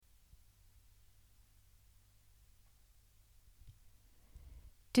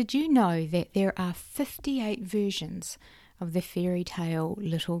Did you know that there are 58 versions of the fairy tale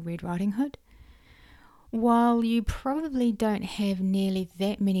Little Red Riding Hood? While you probably don't have nearly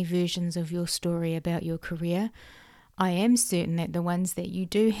that many versions of your story about your career, I am certain that the ones that you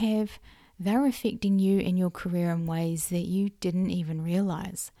do have, they're affecting you and your career in ways that you didn't even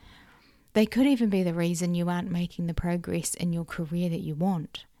realize. They could even be the reason you aren't making the progress in your career that you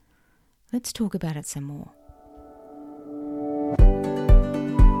want. Let's talk about it some more.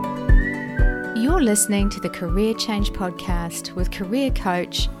 You're listening to the Career Change Podcast with career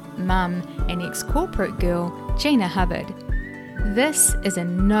coach, mum, and ex-corporate girl, Gina Hubbard. This is a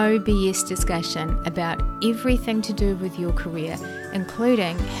no BS discussion about everything to do with your career,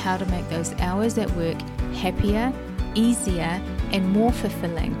 including how to make those hours at work happier, easier, and more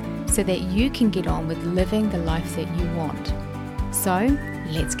fulfilling so that you can get on with living the life that you want. So,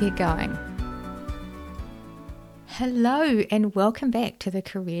 let's get going. Hello and welcome back to the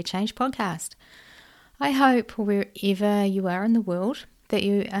Career Change Podcast. I hope wherever you are in the world that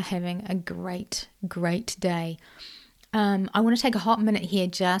you are having a great day. I want to take a hot minute here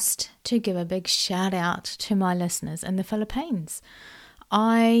just to give a big shout out to my listeners in the Philippines.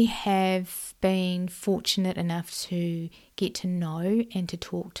 I have been fortunate enough to get to know and to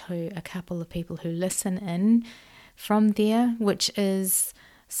talk to a couple of people who listen in from there, which is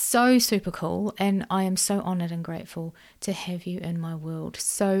so super cool, and I am so honoured and grateful to have you in my world.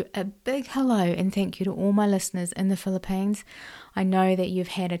 So a big hello and thank you to all my listeners in the Philippines. I know that you've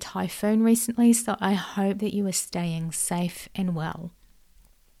had a typhoon recently, so I hope that you are staying safe and well.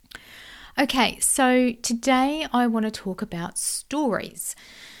 Okay, so today I want to talk about stories.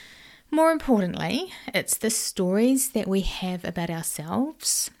 More importantly, it's the stories that we have about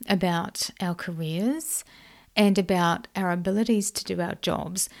ourselves, about our careers, and about our abilities to do our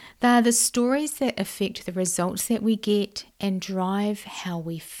jobs. They are the stories that affect the results that we get and drive how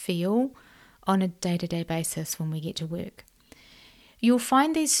we feel on a day-to-day basis when we get to work. You'll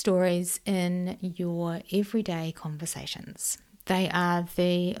find these stories in your everyday conversations. They are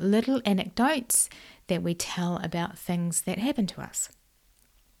the little anecdotes that we tell about things that happen to us.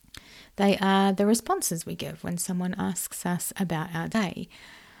 They are the responses we give when someone asks us about our day.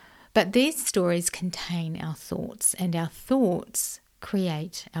 But these stories contain our thoughts, and our thoughts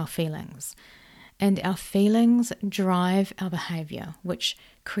create our feelings. And our feelings drive our behaviour, which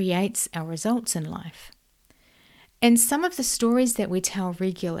creates our results in life. And some of the stories that we tell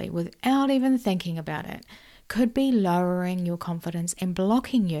regularly without even thinking about it could be lowering your confidence and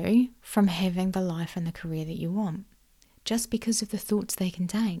blocking you from having the life and the career that you want, just because of the thoughts they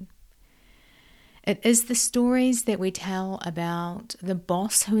contain. It is the stories that we tell about the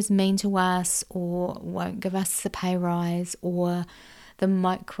boss who is mean to us or won't give us the pay rise, or the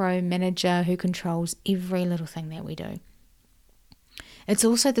micromanager who controls every little thing that we do. It's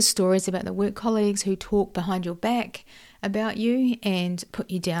also the stories about the work colleagues who talk behind your back about you and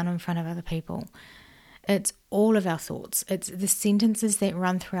put you down in front of other people. It's all of our thoughts. It's the sentences that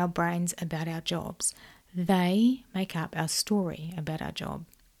run through our brains about our jobs. They make up our story about our job.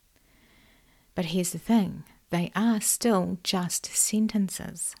 But here's the thing, they are still just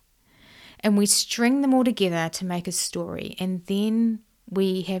sentences. And we string them all together to make a story, and then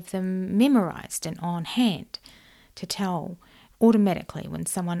we have them memorized and on hand to tell automatically when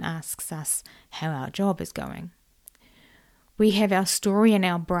someone asks us how our job is going. We have our story in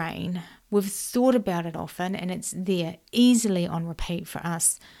our brain, we've thought about it often, and it's there easily on repeat for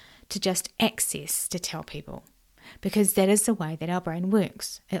us to just access to tell people. Because that is the way that our brain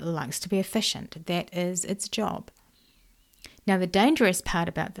works. It likes to be efficient. That is its job. Now, the dangerous part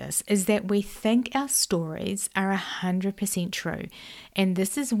about this is that we think our stories are 100% true, and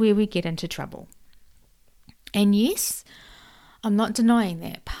this is where we get into trouble. And yes, I'm not denying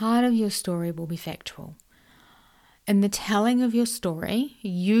that part of your story will be factual. In the telling of your story,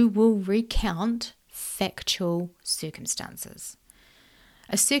 you will recount factual circumstances.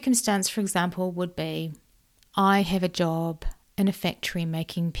 A circumstance, for example, would be, I have a job in a factory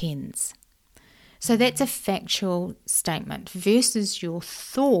making pens. So that's a factual statement versus your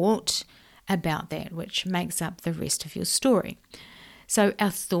thought about that, which makes up the rest of your story. So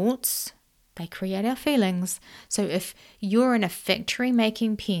our thoughts, they create our feelings. So if you're in a factory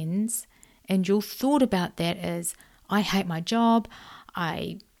making pens and your thought about that is, I hate my job,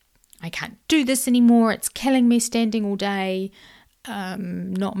 I can't do this anymore, it's killing me standing all day,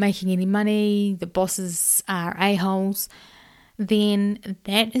 not making any money, the bosses are a-holes, then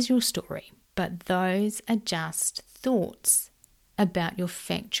that is your story. But those are just thoughts about your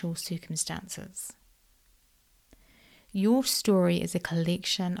factual circumstances. Your story is a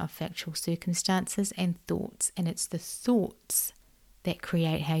collection of factual circumstances and thoughts, and it's the thoughts that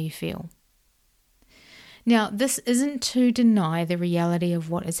create how you feel. Now, this isn't to deny the reality of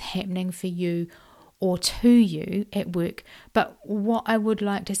what is happening for you or to you at work, but what I would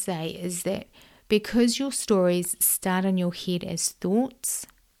like to say is that because your stories start in your head as thoughts,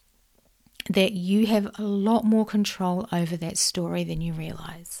 that you have a lot more control over that story than you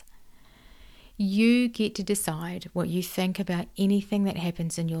realize. You get to decide what you think about anything that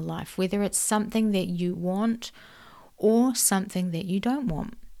happens in your life, whether it's something that you want or something that you don't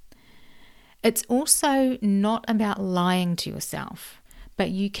want. It's also not about lying to yourself, but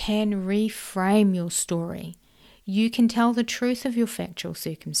you can reframe your story. You can tell the truth of your factual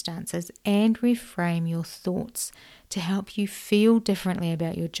circumstances and reframe your thoughts to help you feel differently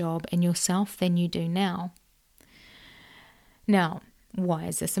about your job and yourself than you do now. Now, why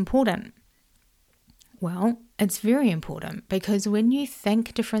is this important? Well, it's very important because when you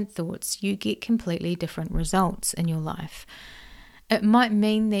think different thoughts, you get completely different results in your life. It might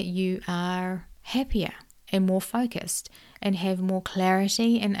mean that you are happier and more focused and have more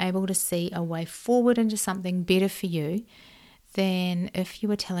clarity and able to see a way forward into something better for you than if you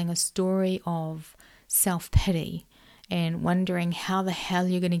were telling a story of self-pity and wondering how the hell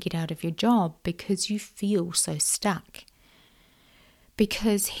you're going to get out of your job because you feel so stuck.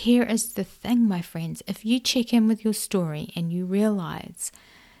 Because here is the thing, my friends, if you check in with your story and you realize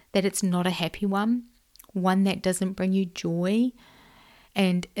that it's not a happy one that doesn't bring you joy,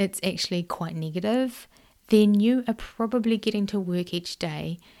 and it's actually quite negative, then you are probably getting to work each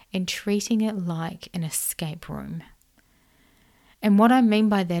day and treating it like an escape room. And what I mean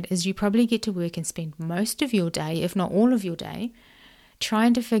by that is you probably get to work and spend most of your day, if not all of your day,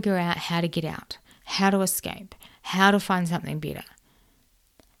 trying to figure out how to get out, how to escape, how to find something better,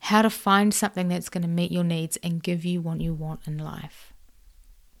 how to find something that's going to meet your needs and give you what you want in life.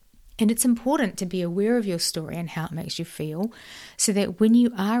 And it's important to be aware of your story and how it makes you feel so that when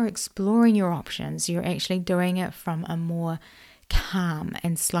you are exploring your options, you're actually doing it from a more calm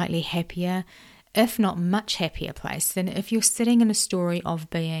and slightly happier, if not much happier place than if you're sitting in a story of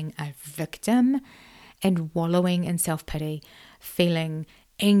being a victim and wallowing in self-pity, feeling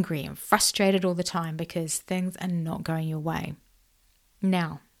angry and frustrated all the time because things are not going your way.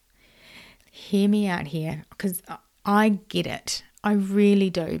 Now, hear me out here because I get it. I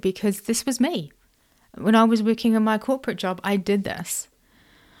really do, because this was me. When I was working in my corporate job, I did this.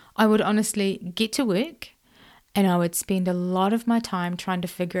 I would honestly get to work and I would spend a lot of my time trying to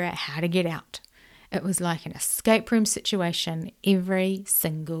figure out how to get out. It was like an escape room situation every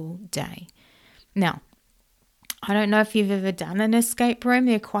single day. Now, I don't know if you've ever done an escape room.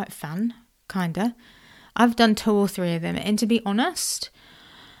 They're quite fun, kinda. I've done 2 or 3 of them, and to be honest,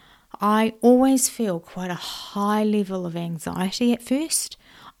 I always feel quite a high level of anxiety at first.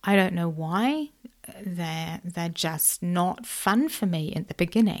 I don't know why. They're just not fun for me at the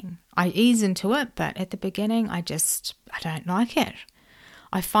beginning. I ease into it, but at the beginning I don't like it.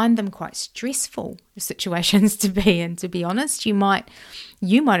 I find them quite stressful situations to be in, to be honest. You might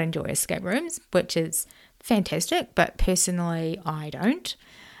enjoy escape rooms, which is fantastic, but personally I don't.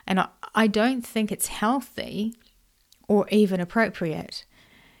 And I don't think it's healthy or even appropriate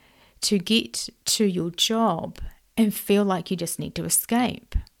to get to your job and feel like you just need to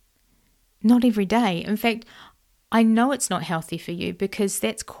escape. Not every day. In fact, I know it's not healthy for you because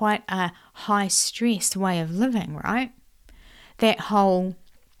that's quite a high stress way of living, right? That whole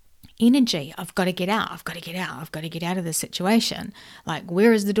energy, I've got to get out, I've got to get out, I've got to get out of this situation. Like,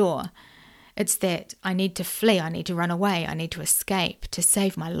 where is the door? It's that I need to flee, I need to run away, I need to escape to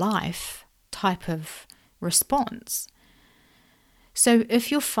save my life type of response. So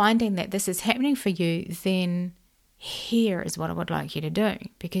if you're finding that this is happening for you, then here is what I would like you to do,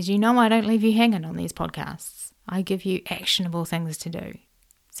 because you know I don't leave you hanging on these podcasts. I give you actionable things to do.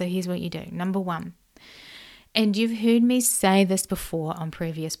 So here's what you do. Number 1, and you've heard me say this before on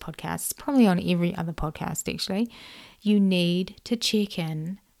previous podcasts, probably on every other podcast actually, you need to check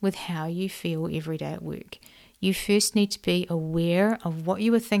in with how you feel every day at work. You first need to be aware of what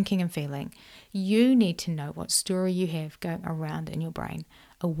you are thinking and feeling. You need to know what story you have going around in your brain.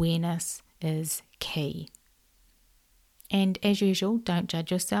 Awareness is key. And as usual, don't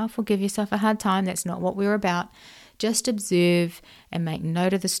judge yourself or give yourself a hard time. That's not what we're about. Just observe and make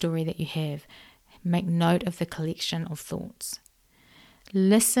note of the story that you have. Make note of the collection of thoughts.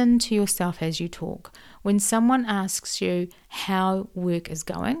 Listen to yourself as you talk. When someone asks you how work is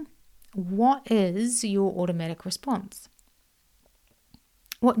going, what is your automatic response?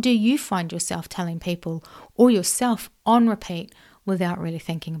 What do you find yourself telling people or yourself on repeat without really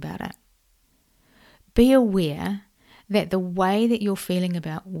thinking about it? Be aware that the way that you're feeling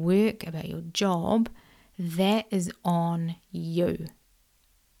about work, about your job, that is on you.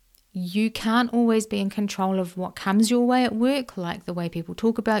 You can't always be in control of what comes your way at work, like the way people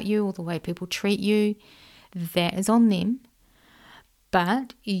talk about you or the way people treat you. That is on them.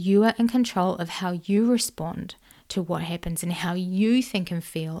 But you are in control of how you respond to what happens and how you think and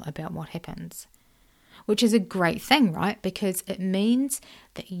feel about what happens. Which is a great thing, right? Because it means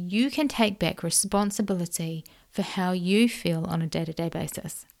that you can take back responsibility for how you feel on a day-to-day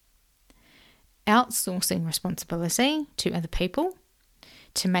basis. Outsourcing responsibility to other people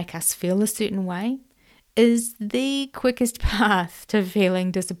to make us feel a certain way is the quickest path to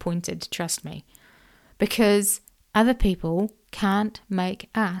feeling disappointed, trust me. Because other people can't make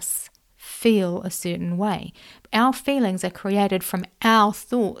us feel a certain way. Our feelings are created from our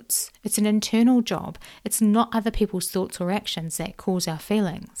thoughts. It's an internal job. It's not other people's thoughts or actions that cause our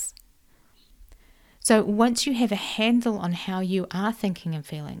feelings. So once you have a handle on how you are thinking and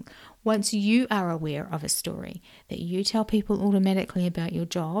feeling, once you are aware of a story that you tell people automatically about your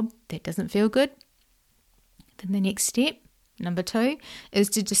job that doesn't feel good, then the next step, number 2, is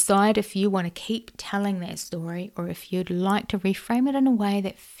to decide if you want to keep telling that story or if you'd like to reframe it in a way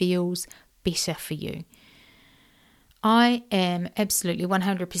that feels better for you. I am absolutely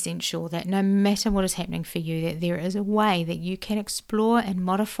 100% sure that no matter what is happening for you, that there is a way that you can explore and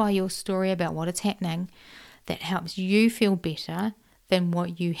modify your story about what is happening that helps you feel better than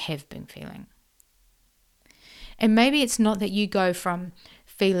what you have been feeling. And maybe it's not that you go from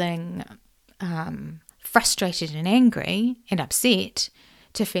feeling frustrated and angry and upset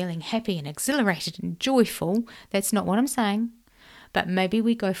to feeling happy and exhilarated and joyful. That's not what I'm saying. But maybe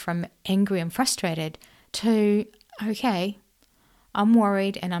we go from angry and frustrated to, okay, I'm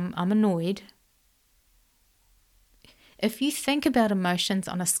worried and I'm annoyed. If you think about emotions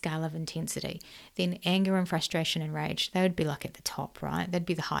on a scale of intensity, then anger and frustration and rage, they would be like at the top, right? They'd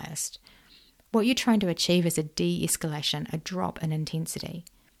be the highest. What you're trying to achieve is a de-escalation, a drop in intensity.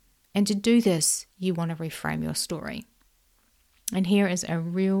 And to do this, you want to reframe your story. And here is a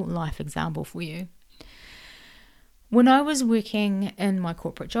real life example for you. When I was working in my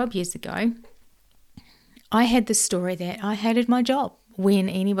corporate job years ago, I had this story that I hated my job. When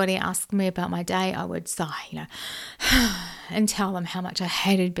anybody asked me about my day, I would sigh, and tell them how much I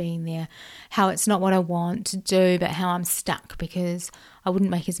hated being there, how it's not what I want to do, but how I'm stuck because I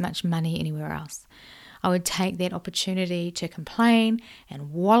wouldn't make as much money anywhere else. I would take that opportunity to complain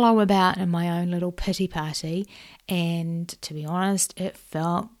and wallow about in my own little pity party, and to be honest, it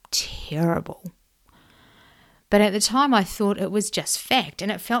felt terrible. But at the time I thought it was just fact and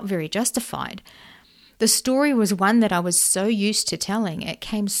it felt very justified. The story was one that I was so used to telling. It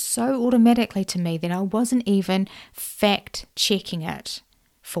came so automatically to me that I wasn't even fact-checking it,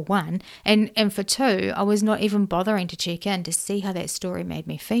 for one. And for two, I was not even bothering to check in to see how that story made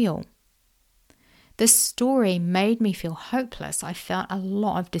me feel. This story made me feel hopeless. I felt a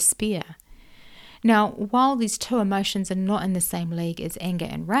lot of despair. Now, while these two emotions are not in the same league as anger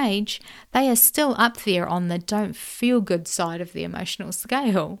and rage, they are still up there on the don't feel good side of the emotional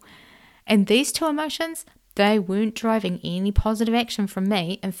scale. And these two emotions, they weren't driving any positive action from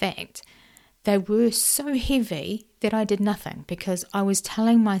me. In fact, they were so heavy that I did nothing because I was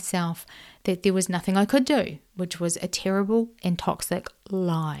telling myself that there was nothing I could do, which was a terrible and toxic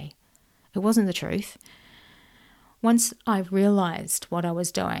lie. It wasn't the truth. Once I realized what I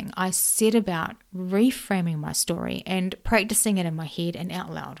was doing, I set about reframing my story and practicing it in my head and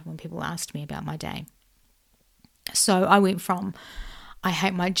out loud when people asked me about my day. So I went from, I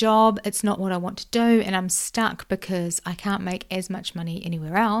hate my job, it's not what I want to do, and I'm stuck because I can't make as much money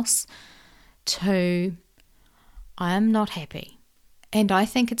anywhere else, to I am not happy. And I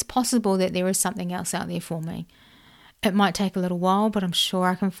think it's possible that there is something else out there for me. It might take a little while, but I'm sure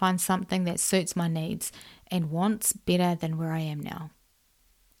I can find something that suits my needs and wants better than where I am now.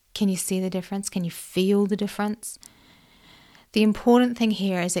 Can you see the difference? Can you feel the difference? The important thing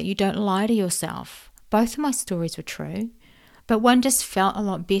here is that you don't lie to yourself. Both of my stories were true, but one just felt a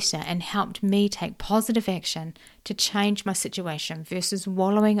lot better and helped me take positive action to change my situation versus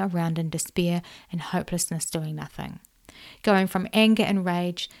wallowing around in despair and hopelessness doing nothing. Going from anger and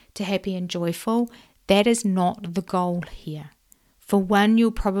rage to happy and joyful, that is not the goal here. For one,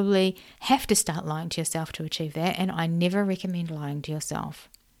 you'll probably have to start lying to yourself to achieve that, and I never recommend lying to yourself.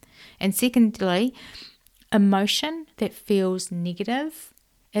 And secondly, emotion that feels negative,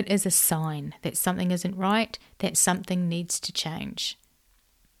 it is a sign that something isn't right, that something needs to change.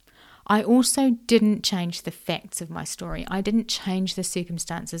 I also didn't change the facts of my story. I didn't change the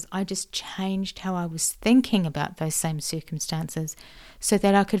circumstances. I just changed how I was thinking about those same circumstances so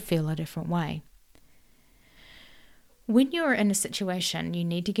that I could feel a different way. When you're in a situation you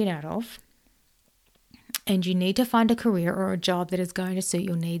need to get out of, and you need to find a career or a job that is going to suit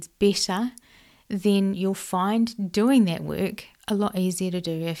your needs better, then you'll find doing that work a lot easier to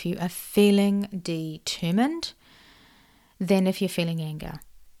do if you are feeling determined than if you're feeling anger.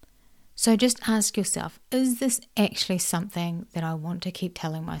 So just ask yourself, is this actually something that I want to keep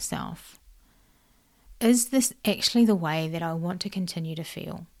telling myself? Is this actually the way that I want to continue to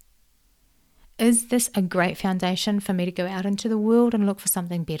feel? Is this a great foundation for me to go out into the world and look for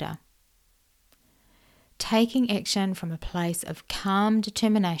something better? Taking action from a place of calm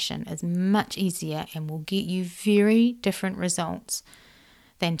determination is much easier and will get you very different results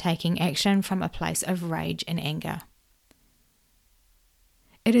than taking action from a place of rage and anger.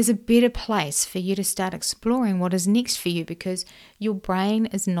 It is a better place for you to start exploring what is next for you because your brain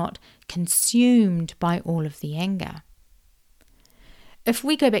is not consumed by all of the anger. If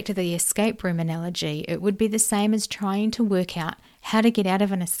we go back to the escape room analogy, it would be the same as trying to work out how to get out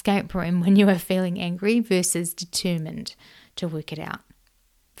of an escape room when you are feeling angry versus determined to work it out,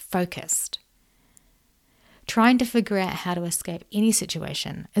 focused. Trying to figure out how to escape any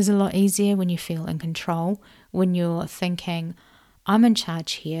situation is a lot easier when you feel in control, when you're thinking, I'm in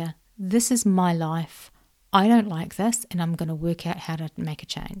charge here, this is my life, I don't like this, and I'm going to work out how to make a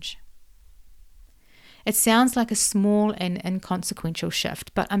change. It sounds like a small and inconsequential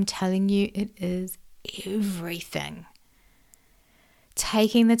shift, but I'm telling you, it is everything.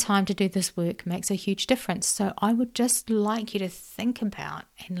 Taking the time to do this work makes a huge difference, so I would just like you to think about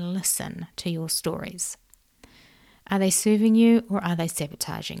and listen to your stories. Are they serving you or are they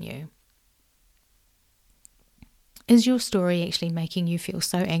sabotaging you? Is your story actually making you feel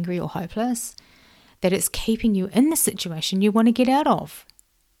so angry or hopeless that it's keeping you in the situation you want to get out of?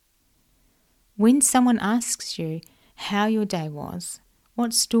 When someone asks you how your day was,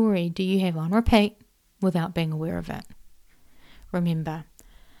 what story do you have on repeat without being aware of it? Remember,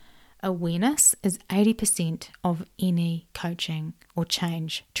 awareness is 80% of any coaching or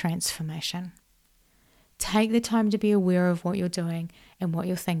change transformation. Take the time to be aware of what you're doing and what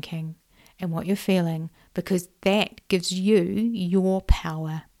you're thinking and what you're feeling, because that gives you your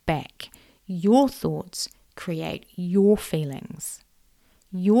power back. Your thoughts create your feelings.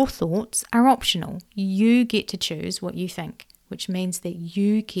 Your thoughts are optional. You get to choose what you think, which means that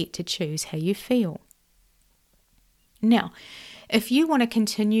you get to choose how you feel. Now, if you want to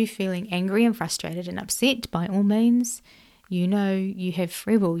continue feeling angry and frustrated and upset, by all means, you know you have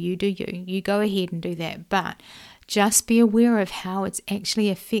free will, you do you. You go ahead and do that, but just be aware of how it's actually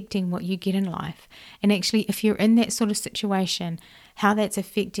affecting what you get in life. And actually, if you're in that sort of situation, how that's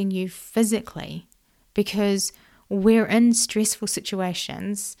affecting you physically, because we're in stressful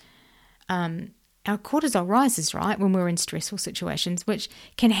situations. Our cortisol rises, right, when we're in stressful situations, which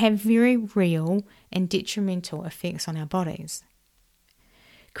can have very real and detrimental effects on our bodies.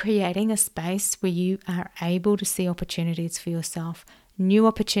 Creating a space where you are able to see opportunities for yourself, new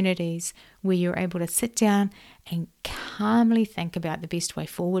opportunities where you're able to sit down and calmly think about the best way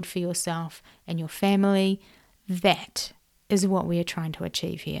forward for yourself and your family, that is what we are trying to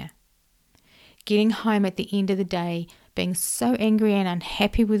achieve here. Getting home at the end of the day, being so angry and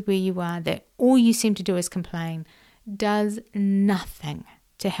unhappy with where you are that all you seem to do is complain, does nothing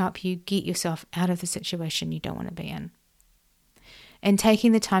to help you get yourself out of the situation you don't want to be in. And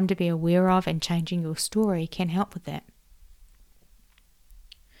taking the time to be aware of and changing your story can help with that.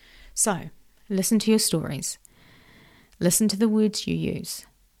 So, listen to your stories. Listen to the words you use.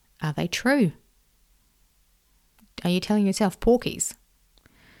 Are they true? Are you telling yourself porkies?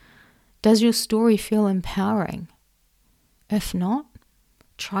 Does your story feel empowering? If not,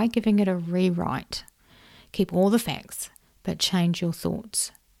 try giving it a rewrite. Keep all the facts, but change your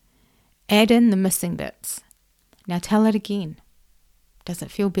thoughts. Add in the missing bits. Now tell it again. Does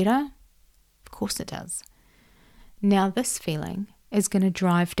it feel better? Of course it does. Now this feeling is going to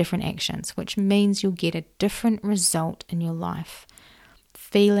drive different actions, which means you'll get a different result in your life.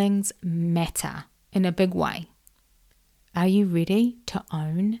 Feelings matter in a big way. Are you ready to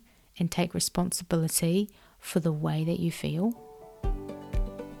own and take responsibility for the way that you feel?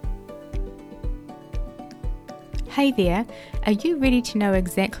 Hey there, are you ready to know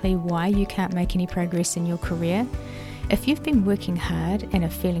exactly why you can't make any progress in your career? If you've been working hard and are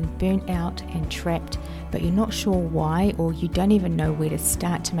feeling burnt out and trapped, but you're not sure why, or you don't even know where to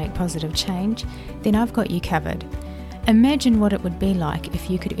start to make positive change, then I've got you covered. Imagine what it would be like if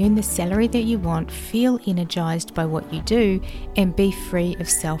you could earn the salary that you want, feel energized by what you do, and be free of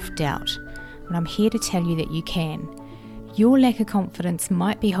self-doubt. And I'm here to tell you that you can. Your lack of confidence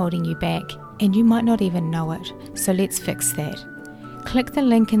might be holding you back, and you might not even know it, so let's fix that. Click the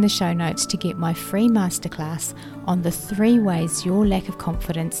link in the show notes to get my free masterclass on the 3 ways your lack of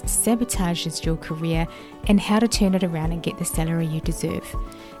confidence sabotages your career and how to turn it around and get the salary you deserve.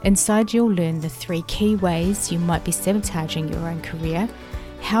 Inside, you'll learn the 3 key ways you might be sabotaging your own career,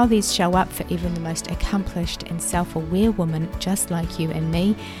 how these show up for even the most accomplished and self-aware women just like you and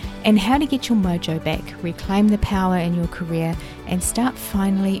me, and how to get your mojo back, reclaim the power in your career, and start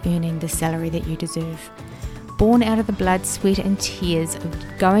finally earning the salary that you deserve. Born out of the blood, sweat and tears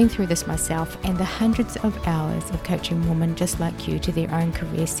of going through this myself and the hundreds of hours of coaching women just like you to their own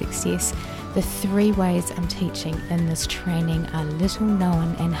career success, the 3 ways I'm teaching in this training are little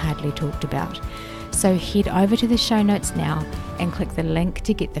known and hardly talked about. So head over to the show notes now and click the link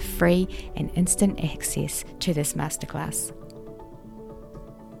to get the free and instant access to this masterclass.